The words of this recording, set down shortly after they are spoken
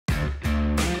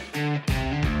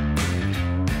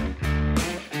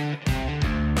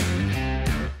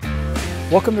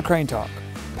Welcome to Crane Talk,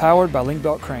 powered by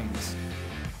Link-Belt Cranes,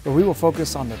 where we will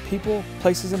focus on the people,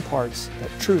 places, and parts that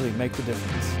truly make the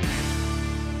difference.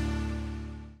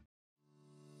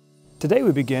 Today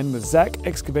we begin with Zack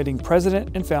Excavating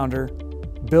President and Founder,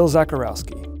 Bill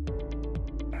Czachorowski.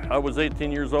 I was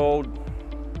 18 years old,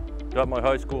 got my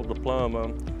high school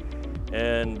diploma,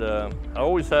 and I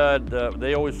always had,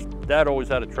 Dad always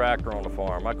had a tractor on the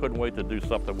farm. I couldn't wait to do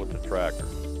something with the tractor.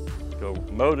 Go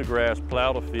mow the grass,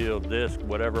 plow the field, disc,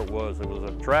 whatever it was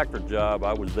a tractor job,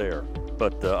 I was there.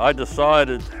 But I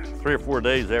decided 3 or 4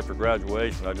 days after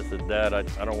graduation, I just said, Dad, I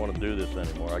don't want to do this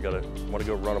anymore. I want to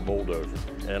go run a bulldozer.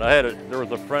 And there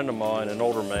was a friend of mine, an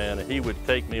older man, and he would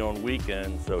take me on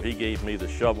weekends, so he gave me the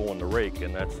shovel and the rake,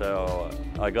 and that's how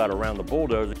I got around the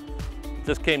bulldozer. It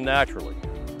just came naturally.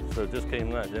 So it just came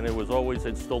naturally, and it was always,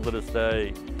 and still to this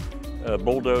day,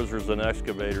 bulldozers and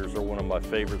excavators are one of my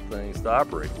favorite things to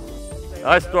operate.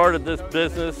 I started this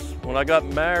business when I got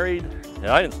married, and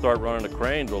I didn't start running a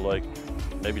crane until like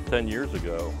maybe 10 years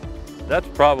ago. That's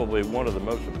probably one of the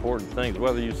most important things.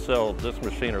 Whether you sell this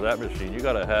machine or that machine, you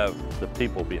got to have the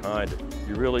people behind it.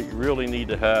 You really need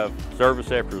to have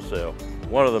service after the sale.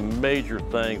 One of the major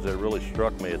things that really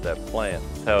struck me at that plant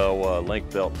is how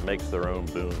Link-Belt makes their own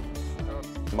booms.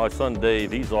 My son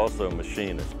Dave, he's also a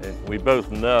machinist, and we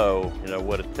both know,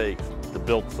 what it takes to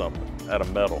build something out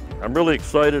of metal. I'm really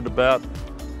excited about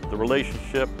the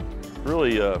relationship.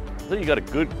 Really, I think you got a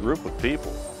good group of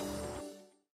people.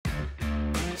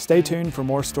 Stay tuned for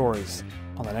more stories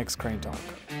on the next Crane Talk.